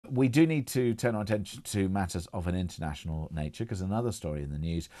we do need to turn our attention to matters of an international nature, because another story in the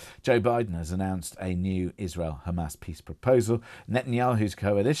news, Joe Biden has announced a new Israel-Hamas peace proposal. Netanyahu's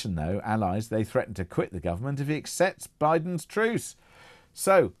coalition, though, allies, they threaten to quit the government if he accepts Biden's truce.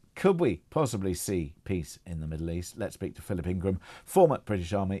 So, could we possibly see peace in the Middle East? Let's speak to Phillip Ingram, former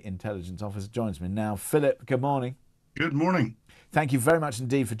British Army intelligence officer, joins me now. Phillip, good morning. Good morning. Thank you very much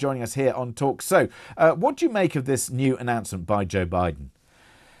indeed for joining us here on Talk. So, what do you make of this new announcement by Joe Biden?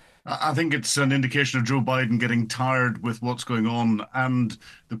 I think it's an indication of Joe Biden getting tired with what's going on and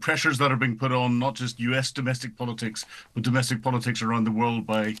the pressures that are being put on, not just US domestic politics, but domestic politics around the world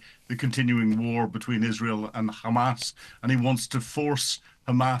by the continuing war between Israel and Hamas. And he wants to force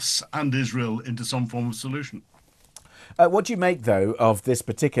Hamas and Israel into some form of solution. What do you make, though, of this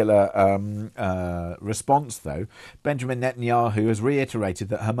particular response, though? Benjamin Netanyahu has reiterated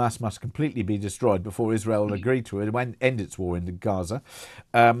that Hamas must completely be destroyed before Israel will agree to it and end its war in Gaza,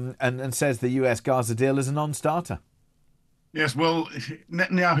 and says the US-Gaza deal is a non-starter. Yes, well,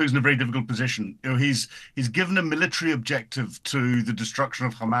 Netanyahu's in a very difficult position. He's given a military objective to the destruction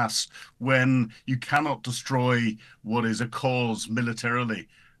of Hamas when you cannot destroy what is a cause militarily.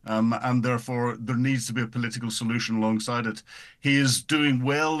 And therefore, there needs to be a political solution alongside it. He is doing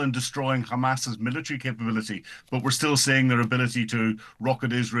well in destroying Hamas's military capability, but we're still seeing their ability to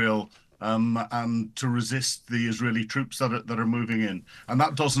rocket Israel and to resist the Israeli troops that are moving in. And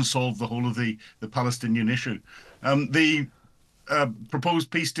that doesn't solve the whole of the Palestinian issue. The proposed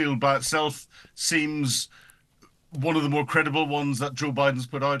peace deal by itself seems one of the more credible ones that Joe Biden's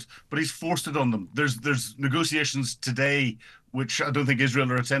put out, but he's forced it on them. There's negotiations today, which I don't think Israel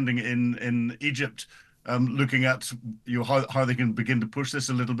are attending in Egypt, looking at how they can begin to push this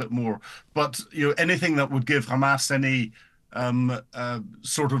a little bit more. But anything that would give Hamas any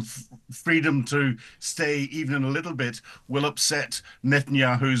sort of freedom to stay even in a little bit will upset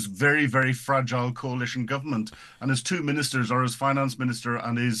Netanyahu's very, very fragile coalition government. And his two ministers are his finance minister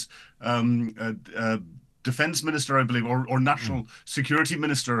and his defense minister, I believe, or national security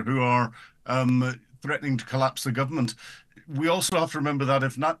minister, who are threatening to collapse the government. We also have to remember that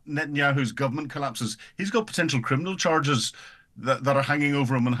if not Netanyahu's government collapses, he's got potential criminal charges that are hanging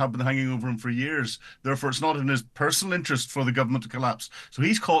over him and have been hanging over him for years. Therefore, it's not in his personal interest for the government to collapse. So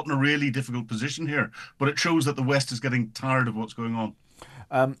he's caught in a really difficult position here. But it shows that the West is getting tired of what's going on.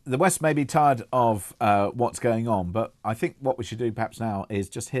 The West may be tired of what's going on, but I think what we should do perhaps now is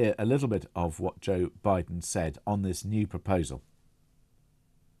just hear a little bit of what Joe Biden said on this new proposal.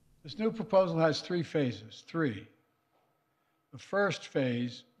 This new proposal has three phases. The first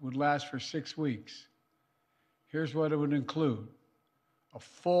phase would last for 6 weeks. Here's what it would include: a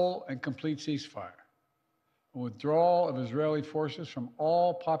full and complete ceasefire, a withdrawal of Israeli forces from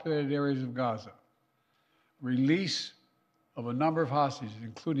all populated areas of Gaza, release of a number of hostages,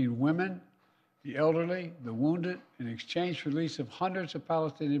 including women, the elderly, the wounded, in exchange for release of hundreds of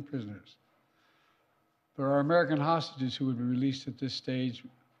Palestinian prisoners. There are American hostages who would be released at this stage,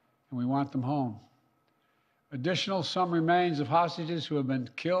 and we want them home. Additional, some remains of hostages who have been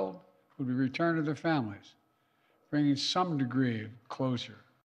killed would be returned to their families, bringing some degree of closure.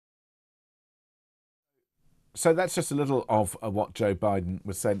 So that's just a little of what Joe Biden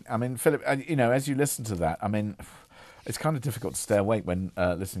was saying. I mean, Phillip, as you listen to that, I mean, it's kind of difficult to stay awake when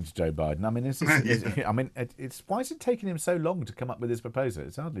listening to Joe Biden. I mean, it's why is it taking him so long to come up with this proposal?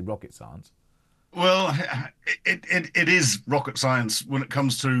 It's hardly rocket science. Well, it is rocket science when it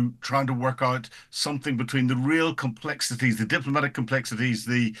comes to trying to work out something between the real complexities, the diplomatic complexities,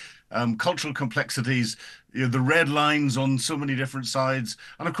 the cultural complexities, the red lines on so many different sides.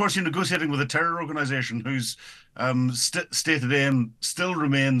 And of course, you're negotiating with a terror organization whose stated aim still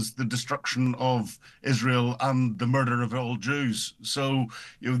remains the destruction of Israel and the murder of all Jews. So,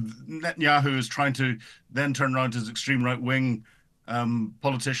 Netanyahu is trying to then turn around to his extreme right wing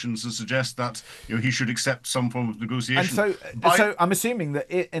politicians and suggest that he should accept some form of negotiation. And so I'm assuming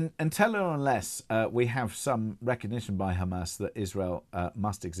that until or unless we have some recognition by Hamas that Israel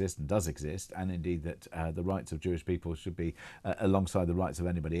must exist and does exist, and indeed that the rights of Jewish people should be alongside the rights of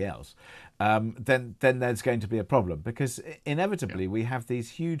anybody else, then there's going to be a problem, because inevitably we have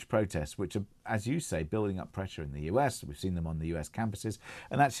these huge protests which are, as you say, building up pressure in the US. We've seen them on the US campuses,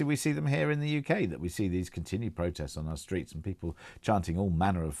 and actually we see them here in the UK, that we see these continued protests on our streets and people chanting all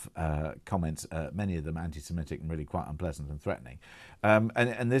manner of comments, many of them anti-Semitic and really quite unpleasant and threatening.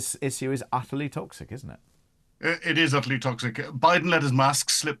 And this issue is utterly toxic, isn't it? It is utterly toxic. Biden let his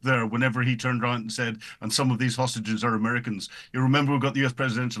mask slip there whenever he turned around and said, and some of these hostages are Americans. You remember we've got the US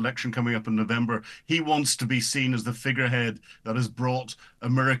presidential election coming up in November. He wants to be seen as the figurehead that has brought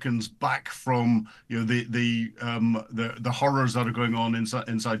Americans back from, the horrors that are going on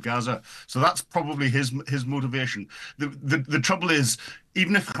inside Gaza. So that's probably his motivation. The trouble is,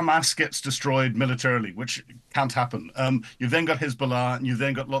 even if Hamas gets destroyed militarily, which can't happen, you've then got Hezbollah, and you've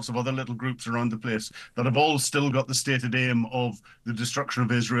then got lots of other little groups around the place that have all still got the stated aim of the destruction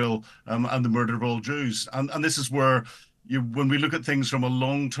of Israel, and the murder of all Jews. And this is where when we look at things from a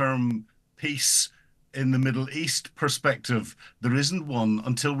long-term peace in the Middle East perspective, there isn't one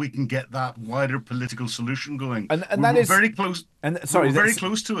until we can get that wider political solution going. And we're very close. And sorry, we're very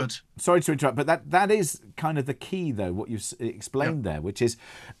close to it. Sorry to interrupt, but that is kind of the key, though, what you've explained there, which is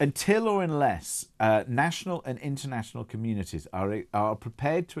until or unless national and international communities are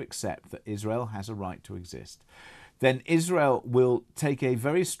prepared to accept that Israel has a right to exist, then Israel will take a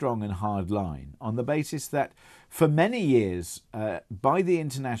very strong and hard line on the basis that for many years, by the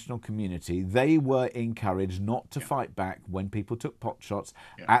international community, they were encouraged not to fight back when people took pot shots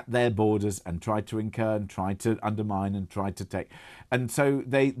at their borders and tried to incur and tried to undermine and tried to take. And so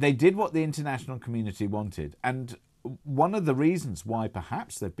they did what the international community wanted. And one of the reasons why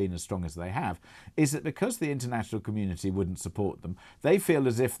perhaps they've been as strong as they have is that because the international community wouldn't support them, they feel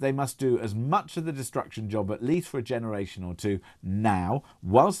as if they must do as much of the destruction job, at least for a generation or two now,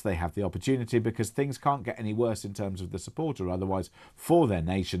 whilst they have the opportunity, because things can't get any worse in terms of the support or otherwise for their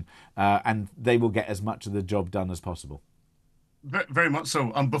nation, and they will get as much of the job done as possible. Very much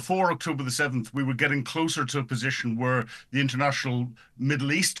so. And before October the 7th, we were getting closer to a position where the international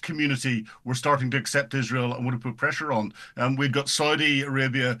Middle East community were starting to accept Israel and would have put pressure on. We've got Saudi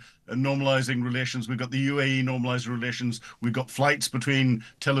Arabia normalizing relations. We've got the UAE normalizing relations. We've got flights between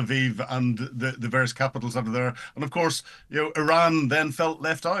Tel Aviv and the various capitals that are there. And of course, Iran then felt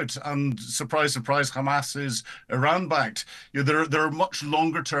left out. And surprise, surprise, Hamas is Iran-backed. There are much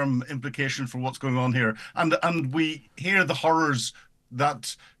longer-term implications for what's going on here. And we hear the horrors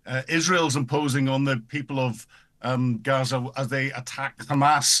that Israel's imposing on the people of Gaza as they attack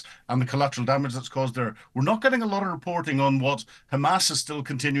Hamas and the collateral damage that's caused there. We're not getting a lot of reporting on what Hamas is still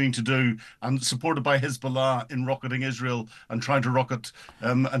continuing to do, and supported by Hezbollah in rocketing Israel and trying to rocket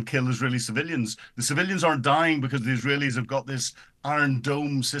and kill Israeli civilians. The civilians aren't dying because the Israelis have got this Iron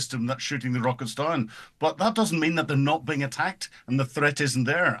Dome system that's shooting the rockets down. But that doesn't mean that they're not being attacked and the threat isn't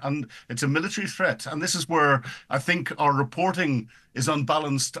there. And it's a military threat. And this is where I think our reporting is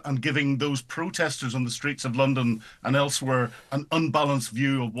unbalanced and giving those protesters on the streets of London and elsewhere an unbalanced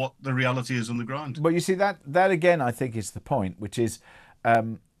view of what the reality is on the ground. Well, you see, that again, I think is the point, which is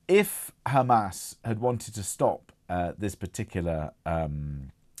if Hamas had wanted to stop this particular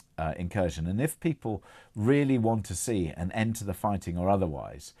incursion, and if people really want to see an end to the fighting or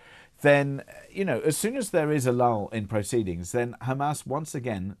otherwise, then, as soon as there is a lull in proceedings, then Hamas once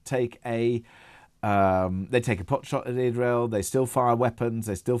again take a pot shot at Israel. They still fire weapons,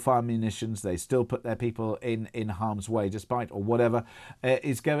 they still fire munitions, they still put their people in harm's way despite or whatever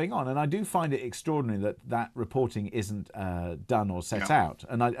is going on. And I do find it extraordinary that reporting isn't done or set out.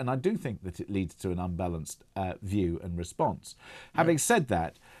 And I do think that it leads to an unbalanced view and response. Having said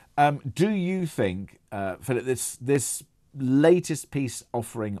that, do you think, Philip, this latest peace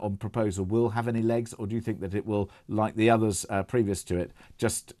offering on proposal will have any legs, or do you think that it will, like the others previous to it,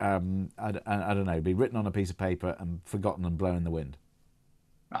 just I don't know, be written on a piece of paper and forgotten and blown in the wind?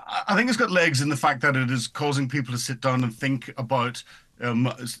 I think it's got legs in the fact that it is causing people to sit down and think about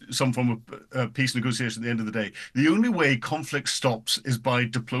some form of peace negotiation at the end of the day. The only way conflict stops is by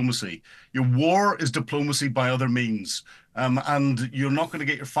diplomacy. Your war is diplomacy by other means. And you're not going to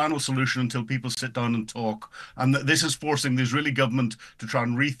get your final solution until people sit down and talk. And this is forcing the Israeli government to try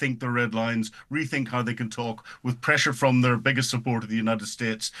and rethink their red lines, rethink how they can talk, with pressure from their biggest supporter, the United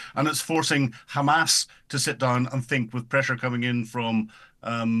States. And it's forcing Hamas to sit down and think, with pressure coming in from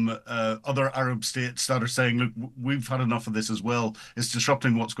other Arab states that are saying, look, we've had enough of this as well. It's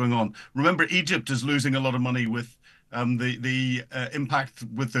disrupting what's going on. Remember, Egypt is losing a lot of money with the impact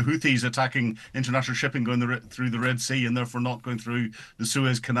with the Houthis attacking international shipping going through the Red Sea and therefore not going through the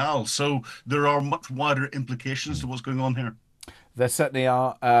Suez Canal. So there are much wider implications to what's going on here. There certainly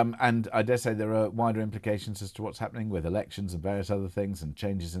are, and I dare say there are wider implications as to what's happening with elections and various other things and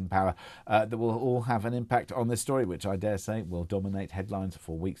changes in power that will all have an impact on this story, which I dare say will dominate headlines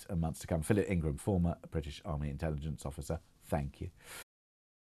for weeks and months to come. Phillip Ingram, former British Army intelligence officer, thank you.